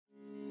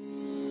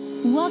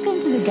Welcome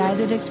to the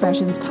Guided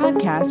Expressions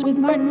podcast with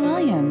Martin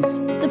Williams,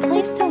 the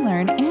place to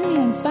learn and be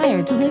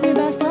inspired to live your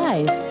best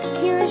life.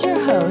 Here is your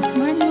host,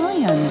 Martin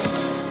Williams.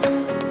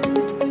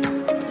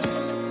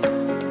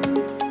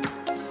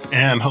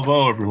 And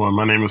hello, everyone.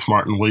 My name is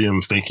Martin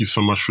Williams. Thank you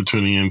so much for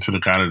tuning in to the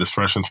Guided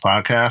Expressions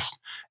podcast.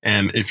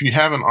 And if you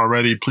haven't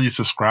already, please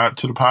subscribe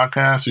to the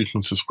podcast. You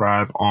can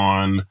subscribe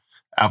on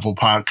Apple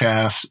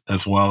Podcasts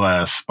as well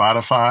as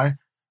Spotify.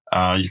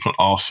 You can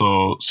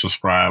also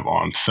subscribe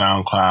on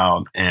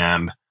SoundCloud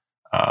and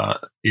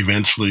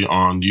eventually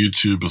on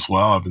YouTube as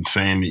well. I've been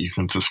saying that you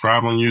can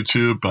subscribe on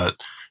YouTube, but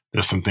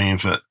there's some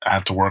things that I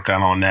have to work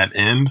out on that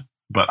end,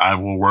 but I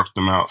will work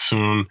them out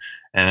soon.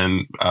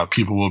 And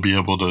people will be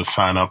able to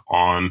sign up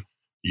on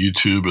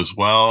YouTube as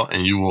well.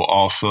 And you will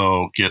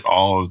also get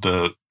all of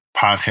the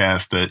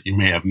podcasts that you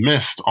may have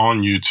missed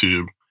on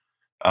YouTube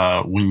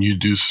when you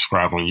do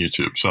subscribe on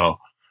YouTube. So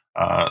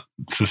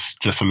it's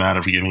just a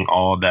matter of getting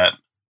all of that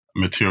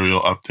material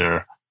up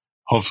there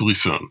hopefully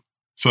soon.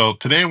 So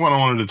today what I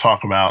wanted to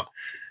talk about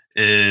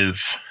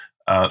is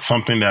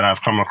something that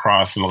I've come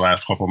across in the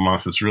last couple of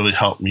months that's really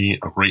helped me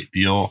a great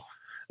deal.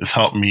 It's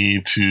helped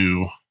me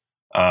to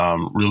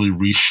really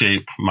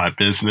reshape my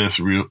business,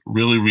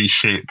 really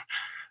reshape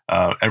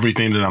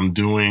everything that I'm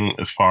doing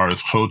as far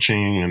as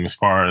coaching and as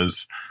far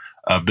as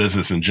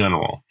business in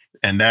general.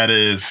 And that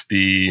is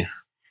the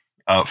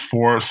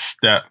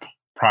 4-step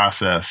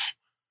process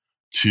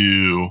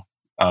to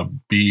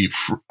be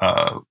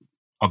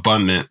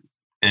abundant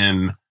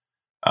in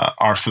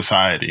our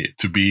society,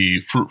 to be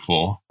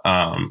fruitful,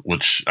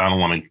 which I don't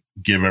want to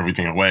give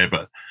everything away,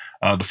 but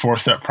the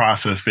 4-step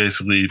process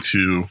basically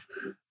to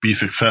be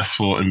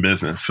successful in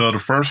business. So the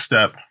first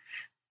step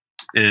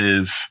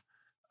is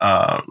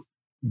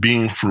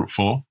being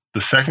fruitful. The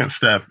second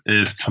step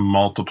is to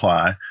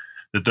multiply.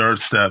 The third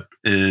step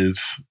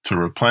is to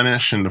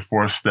replenish. And the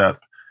fourth step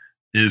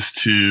is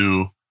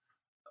to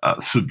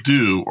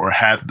subdue or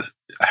have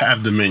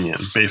dominion,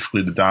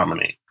 basically to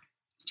dominate.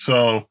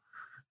 So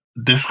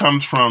this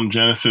comes from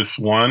Genesis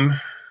 1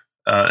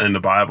 in the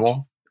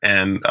Bible.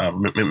 And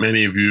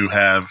many of you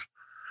have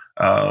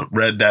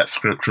read that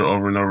scripture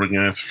over and over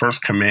again. It's the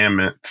first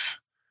commandments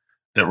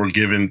that were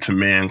given to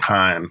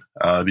mankind.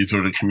 These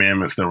are the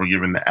commandments that were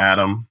given to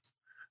Adam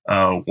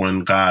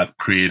when God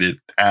created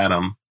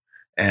Adam.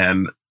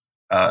 And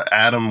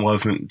Adam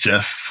wasn't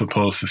just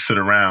supposed to sit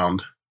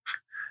around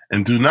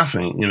and do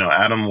nothing. You know,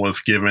 Adam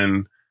was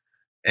given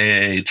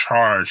a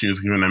charge. He was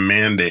given a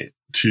mandate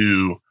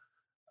to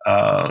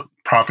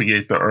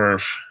propagate the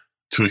earth,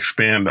 to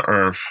expand the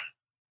earth.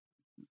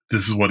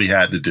 This is what he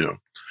had to do.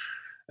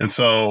 And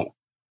so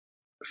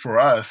for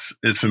us,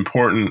 it's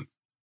important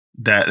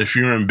that if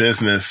you're in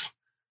business,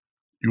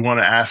 you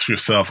want to ask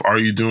yourself, are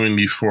you doing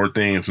these 4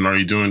 things? And are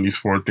you doing these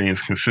 4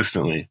 things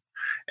consistently?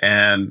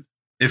 And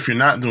if you're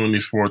not doing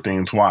these 4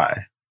 things,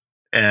 why?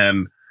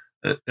 And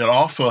it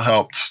also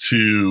helps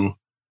to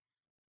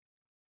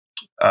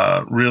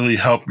really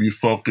help you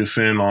focus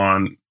in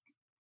on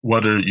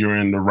whether you're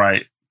in the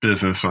right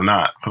business or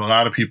not. Because a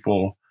lot of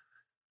people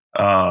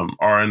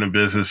are in a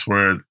business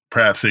where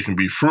perhaps they can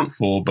be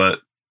fruitful, but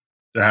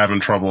they're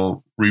having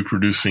trouble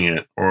reproducing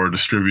it or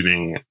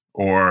distributing it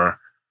or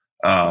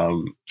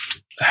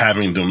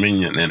having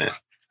dominion in it.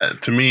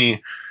 To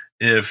me,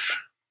 if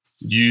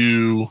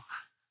you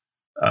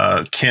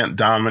can't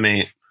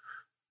dominate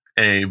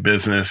a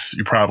business,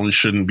 you probably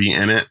shouldn't be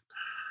in it.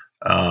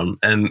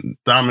 And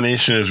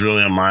domination is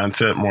really a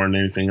mindset more than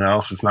anything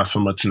else. It's not so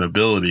much an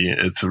ability.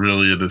 It's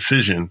really a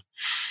decision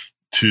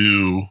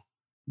to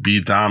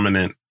be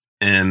dominant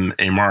in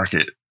a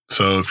market.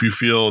 So if you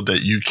feel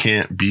that you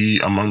can't be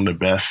among the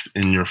best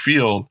in your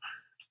field,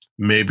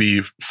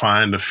 maybe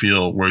find a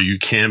field where you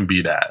can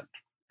be that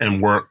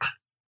and work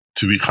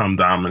to become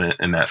dominant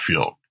in that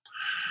field.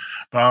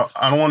 But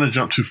I don't want to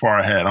jump too far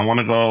ahead. I want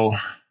to go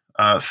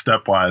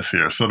stepwise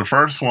here. So the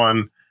first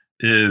one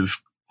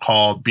is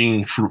called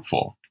being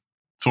fruitful.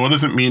 So what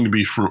does it mean to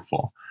be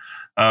fruitful?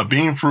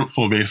 Being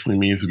fruitful basically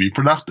means to be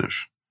productive,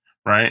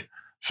 right?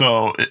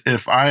 So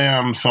if I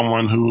am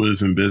someone who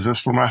is in business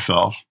for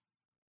myself,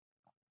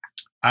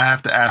 I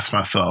have to ask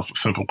myself a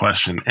simple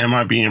question. Am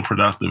I being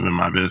productive in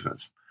my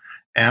business?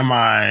 Am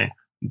I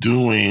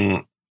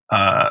doing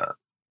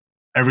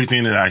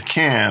everything that I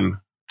can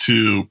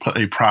to put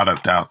a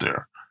product out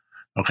there?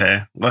 Okay,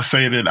 let's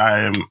say that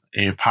I am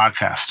a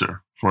podcaster,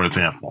 for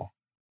example,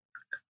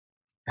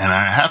 and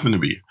I happen to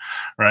be,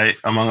 right,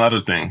 among other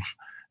things.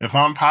 If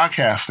I'm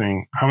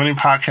podcasting, how many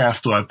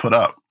podcasts do I put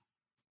up?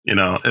 You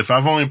know, if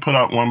I've only put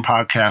up 1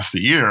 podcast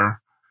a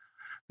year,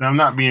 then I'm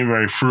not being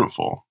very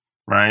fruitful,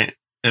 right?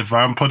 If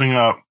I'm putting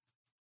up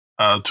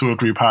 2 or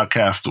 3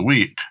 podcasts a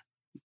week,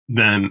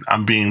 then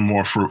I'm being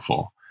more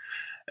fruitful.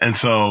 And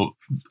so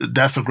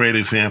that's a great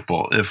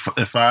example.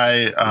 If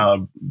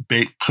I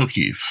bake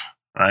cookies,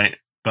 right,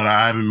 but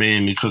I haven't made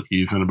any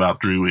cookies in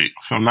about 3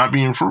 weeks, so I'm not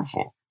being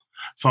fruitful.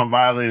 So I'm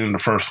violating the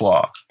first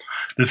law.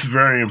 This is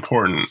very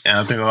important. And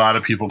I think a lot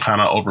of people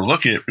kind of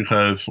overlook it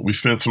because we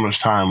spend so much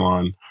time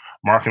on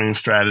marketing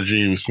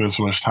strategy. We spend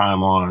so much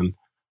time on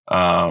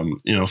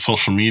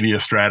social media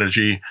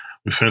strategy.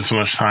 We spend so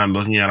much time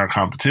looking at our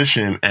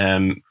competition,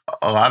 and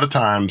a lot of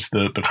times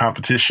the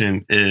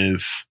competition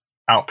is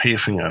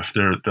outpacing us.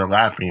 They're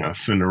lapping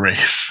us in the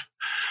race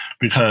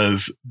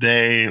because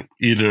they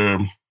either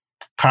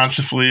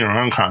consciously or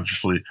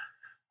unconsciously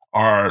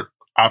are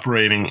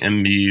operating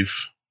in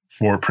these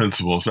 4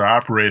 principles. They're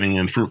operating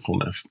in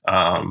fruitfulness.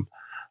 A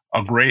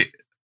great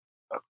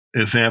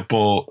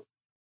example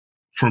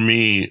for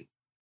me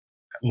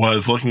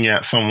was looking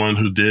at someone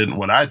who did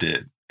what I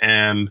did,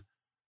 and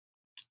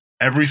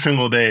every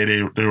single day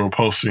they were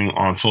posting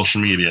on social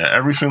media.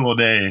 Every single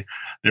day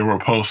they were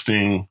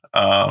posting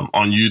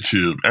on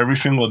YouTube. Every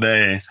single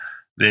day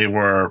they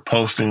were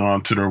posting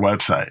onto their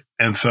website.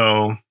 And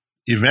so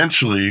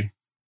eventually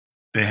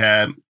they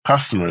had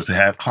customers, they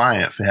had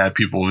clients, they had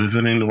people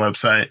visiting the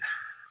website,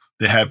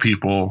 they had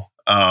people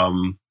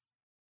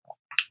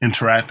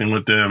interacting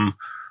with them,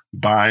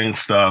 buying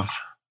stuff,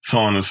 so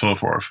on and so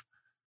forth.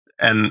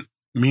 And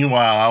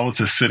meanwhile, I was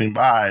just sitting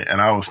by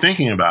and I was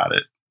thinking about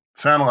it.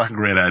 Sounded like a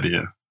great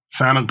idea.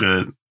 Sounded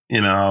good.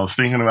 I was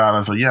thinking about it. I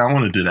was like, yeah, I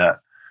want to do that.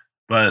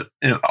 But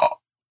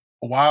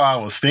while I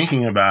was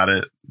thinking about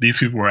it, these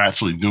people were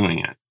actually doing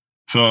it.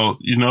 So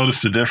you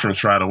notice the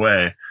difference right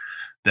away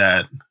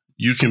that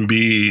you can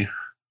be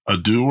a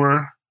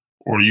doer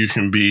or you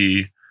can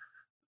be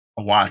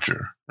a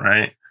watcher,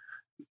 right?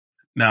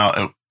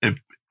 Now, it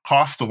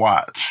costs to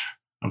watch,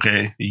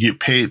 okay? You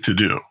get paid to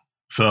do.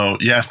 So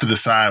you have to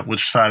decide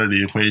which side of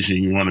the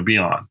equation you want to be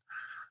on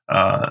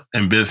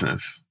in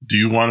business. Do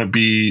you want to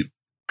be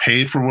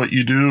paid for what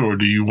you do, or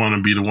do you want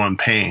to be the one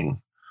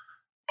paying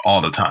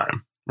all the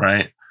time,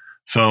 right?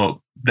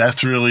 So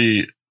that's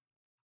really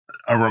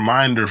a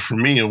reminder for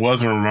me. It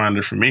was a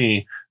reminder for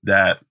me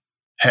that,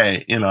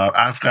 hey,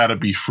 I've got to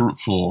be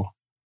fruitful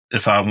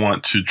if I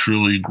want to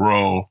truly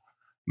grow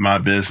my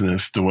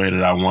business the way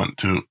that I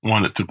want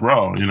it to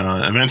grow.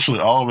 Eventually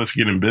all of us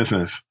get in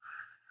business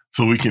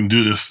so we can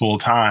do this full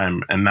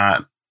time and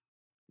not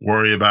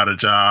worry about a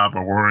job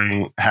or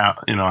worrying how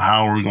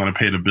are we going to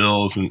pay the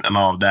bills and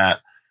all of that.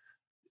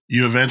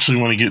 You eventually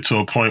want to get to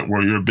a point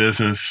where your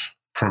business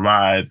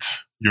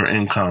provides your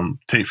income,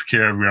 takes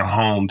care of your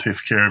home,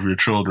 takes care of your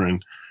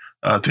children,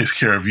 takes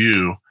care of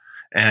you,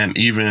 and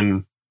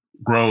even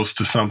grows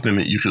to something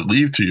that you could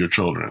leave to your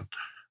children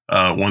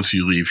once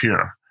you leave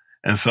here.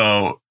 And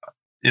so,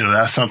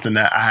 that's something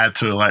that I had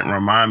to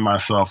remind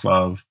myself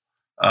of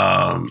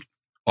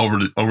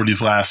over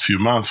these last few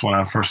months when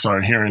I first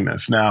started hearing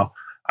this. Now,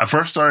 I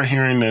first started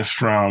hearing this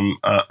from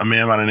a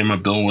man by the name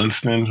of Bill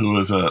Winston, who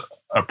is a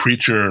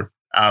preacher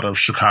out of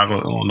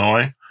Chicago,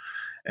 Illinois.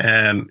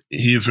 And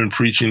he's been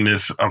preaching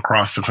this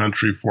across the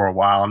country for a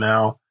while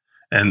now.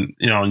 And,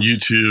 on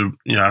YouTube,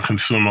 I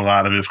consume a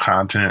lot of his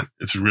content.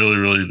 It's really,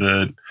 really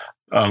good.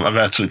 I've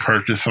actually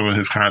purchased some of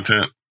his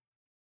content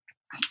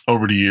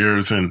over the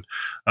years. And,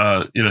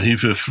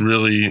 he's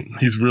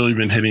really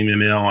been hitting the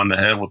nail on the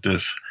head with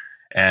this.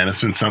 And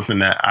it's been something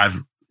that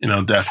I've,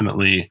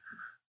 definitely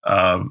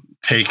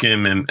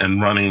taken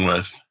and running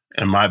with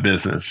in my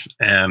business.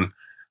 And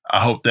I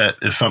hope that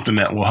is something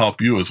that will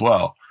help you as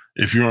well.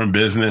 If you're in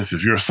business,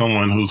 if you're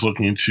someone who's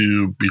looking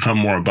to become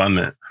more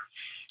abundant,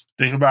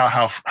 think about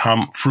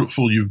how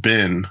fruitful you've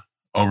been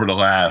over the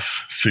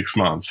last 6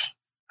 months.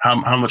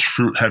 How much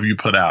fruit have you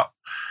put out?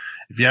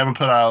 If you haven't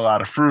put out a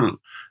lot of fruit,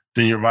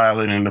 then you're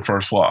violating the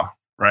first law,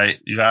 right?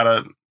 You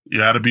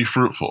gotta be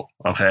fruitful,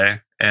 okay?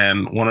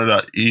 And one of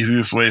the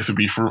easiest ways to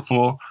be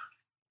fruitful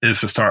is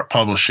to start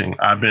publishing.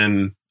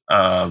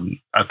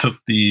 I took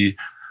the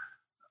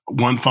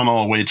One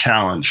Funnel Away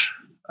Challenge,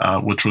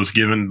 which was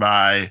given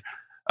by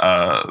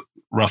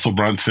Russell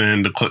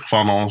Brunson, the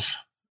ClickFunnels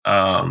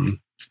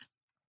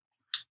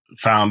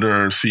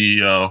founder,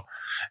 CEO,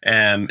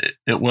 and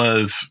it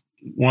was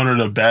one of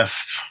the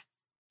best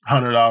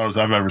 $100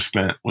 I've ever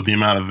spent with the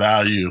amount of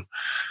value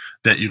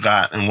that you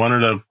got. And one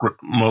of the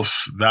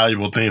most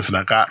valuable things that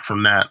I got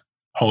from that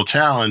whole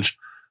challenge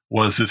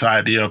was this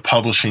idea of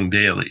publishing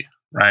daily,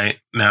 right?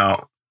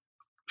 Now,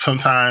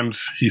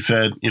 sometimes he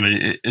said,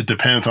 it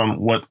depends on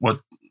what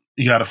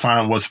you got to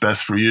find what's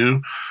best for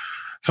you.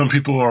 Some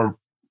people are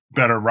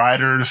better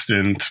writers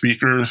than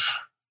speakers.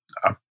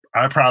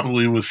 I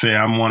probably would say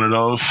I'm one of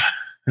those,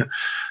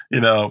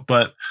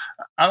 but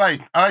I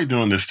like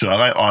doing this too. I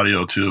like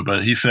audio too.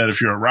 But he said,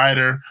 if you're a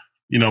writer,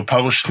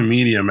 publish to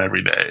Medium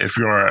every day. If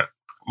you're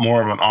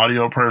more of an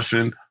audio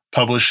person,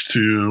 publish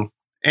to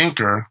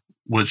Anchor,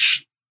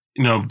 which,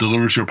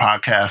 delivers your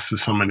podcast to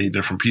so many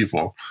different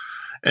people.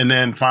 And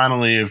then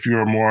finally, if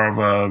you're more of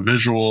a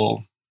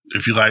visual,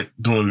 if you like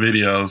doing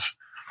videos,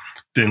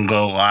 then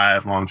go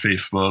live on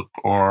Facebook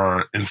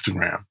or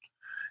Instagram.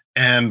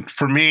 And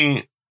for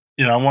me,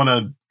 I want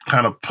to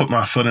kind of put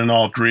my foot in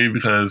all 3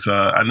 because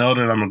I know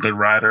that I'm a good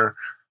writer.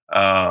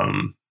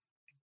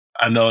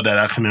 I know that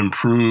I can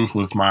improve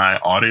with my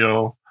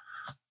audio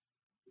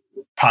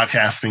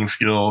podcasting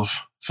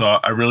skills. So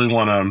I really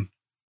want to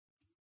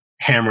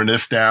hammer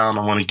this down.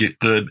 I want to get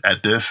good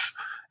at this.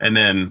 And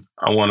then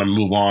I want to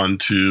move on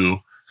to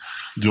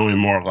doing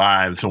more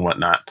lives and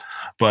whatnot.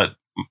 But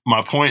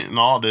my point in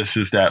all this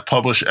is that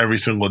publish every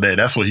single day.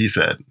 That's what he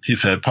said. He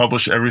said,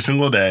 publish every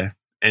single day.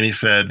 And he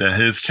said that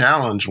his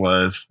challenge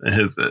was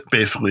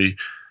basically,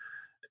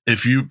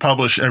 if you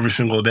publish every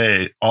single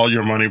day, all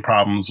your money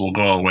problems will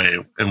go away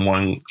in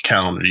one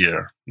calendar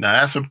year.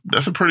 Now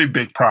that's a pretty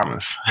big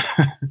promise.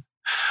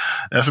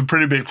 That's a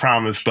pretty big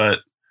promise. But,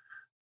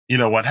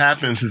 what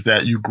happens is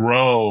that you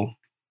grow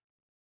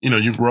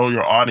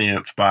your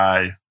audience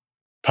by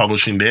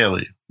publishing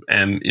daily.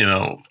 And,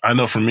 I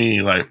know for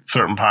me, like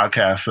certain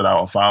podcasts that I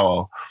will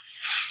follow,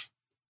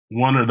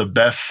 one of the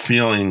best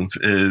feelings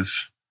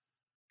is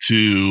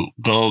to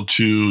go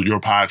to your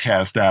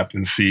podcast app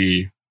and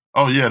see,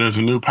 oh yeah, there's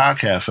a new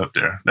podcast up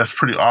there. That's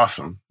pretty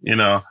awesome,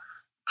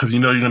 because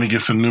you're going to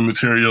get some new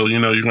material,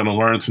 you're going to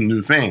learn some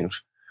new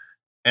things.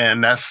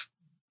 And that's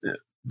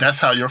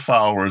how your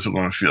followers are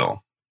going to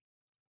feel.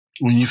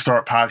 When you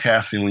start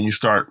podcasting, when you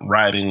start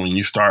writing, when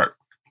you start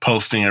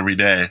posting every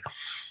day,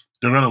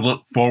 they're going to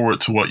look forward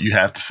to what you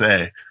have to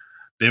say.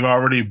 They've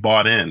already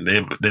bought in.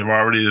 They've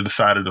already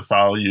decided to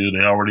follow you.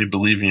 They already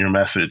believe in your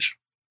message.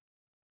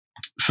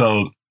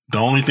 So the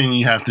only thing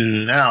you have to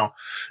do now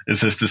is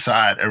just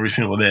decide every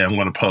single day, I'm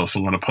going to post,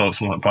 I'm going to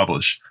post, I'm going to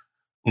publish.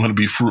 I'm going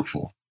to be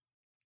fruitful.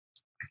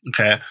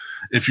 Okay.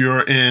 If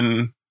you're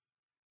in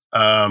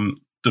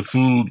the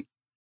food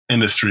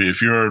industry,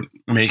 if you're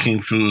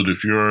making food,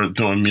 if you're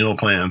doing meal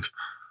plans,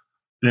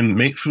 then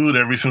make food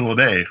every single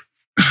day.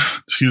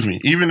 Excuse me.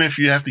 Even if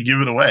you have to give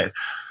it away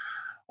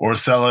or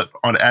sell it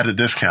at a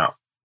discount,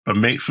 but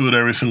make food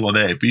every single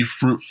day. Be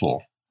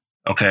fruitful.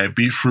 Okay.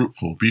 Be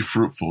fruitful, be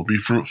fruitful, be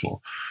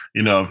fruitful.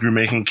 If you're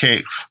making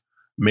cakes,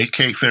 make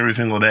cakes every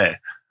single day.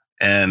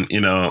 And,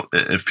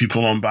 if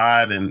people don't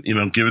buy it, then,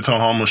 give it to a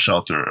homeless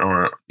shelter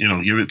or,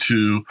 give it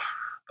to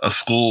a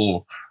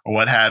school or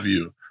what have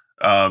you.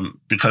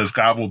 Because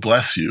God will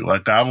bless you.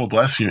 Like God will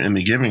bless you in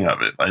the giving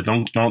of it. Like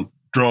don't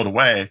throw it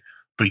away,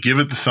 but give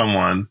it to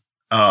someone.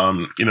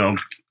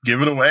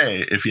 Give it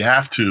away if you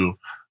have to.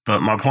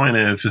 But my point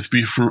is just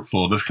be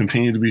fruitful. Just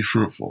continue to be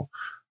fruitful.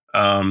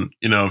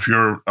 If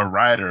you're a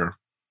writer,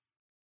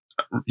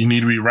 you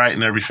need to be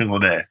writing every single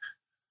day.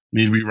 You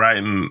need to be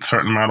writing a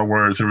certain amount of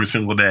words every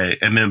single day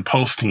and then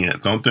posting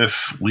it. Don't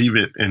just leave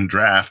it in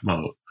draft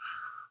mode.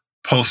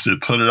 Post it,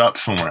 put it up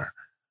somewhere,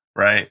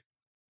 right?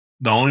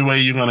 The only way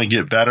you're going to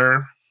get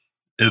better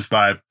is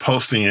by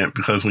posting it,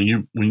 because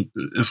when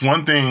it's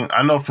one thing,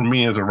 I know for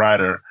me as a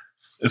writer,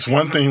 it's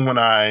one thing when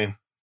I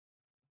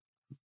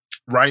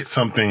write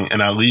something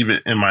and I leave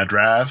it in my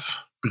drafts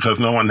because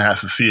no one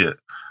has to see it.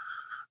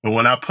 But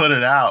when I put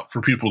it out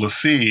for people to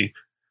see,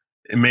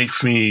 it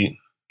makes me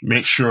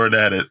make sure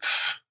that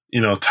it's,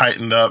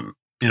 tightened up.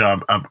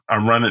 I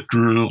run it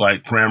through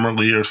like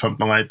Grammarly or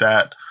something like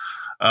that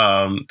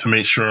to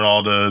make sure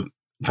all the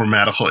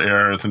grammatical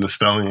errors and the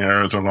spelling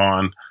errors are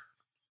gone.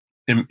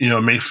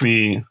 It makes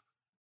me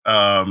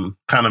kind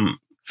of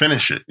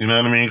finish it. You know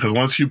what I mean? Because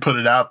once you put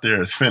it out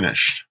there, it's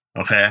finished.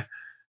 Okay.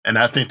 And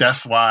I think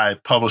that's why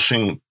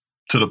publishing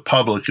to the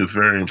public is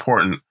very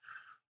important,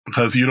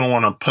 because you don't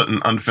want to put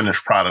an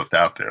unfinished product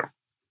out there.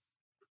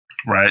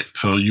 Right.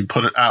 So you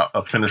put it out,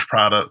 a finished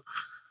product,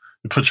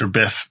 you put your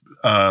best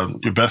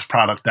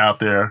product out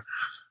there,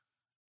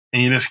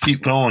 and you just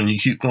keep going. You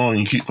keep going.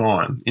 You keep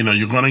going.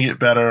 You're going to get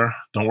better.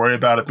 Don't worry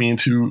about it being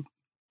too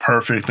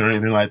perfect or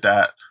anything like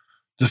that.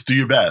 Just do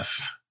your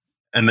best.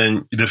 And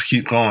then you just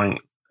keep going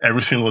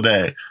every single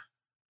day.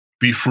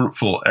 Be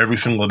fruitful every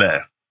single day.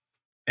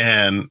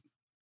 And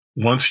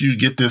once you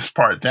get this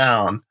part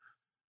down,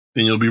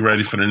 then you'll be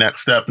ready for the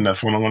next step. And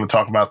that's what I'm going to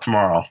talk about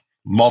tomorrow.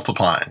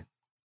 Multiplying.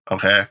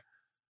 Okay.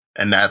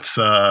 And that's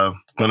going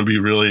to be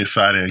really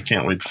exciting. I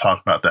can't wait to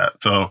talk about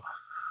that. So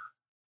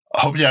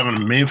I hope you have an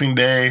amazing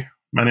day.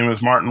 My name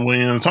is Martin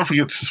Williams. Don't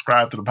forget to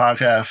subscribe to the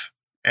podcast,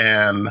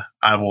 and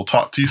I will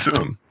talk to you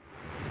soon.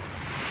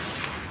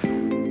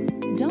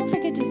 Don't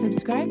forget to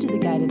subscribe to the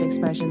Guided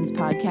Expressions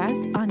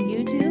podcast on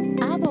YouTube,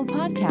 Apple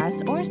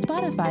Podcasts, or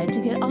Spotify to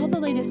get all the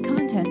latest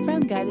content from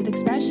Guided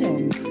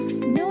Expressions.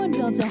 No one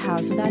builds a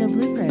house without a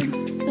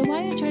blueprint, so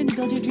why are you trying to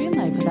build your dream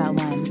life without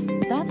one?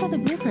 That's how the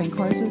Blueprint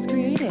course was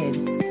created.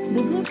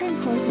 The Blueprint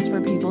course is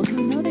for people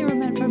who know they were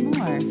meant for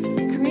more.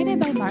 Created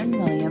by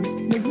Martin Williams,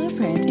 the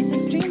Blueprint is a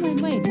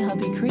streamlined way to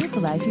help you create the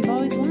life you've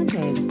always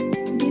wanted.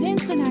 Get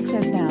instant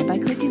access now by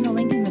clicking the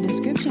link in the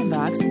description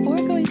box or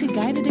going to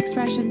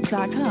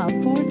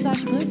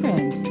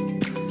guidedexpressions.com/blueprint.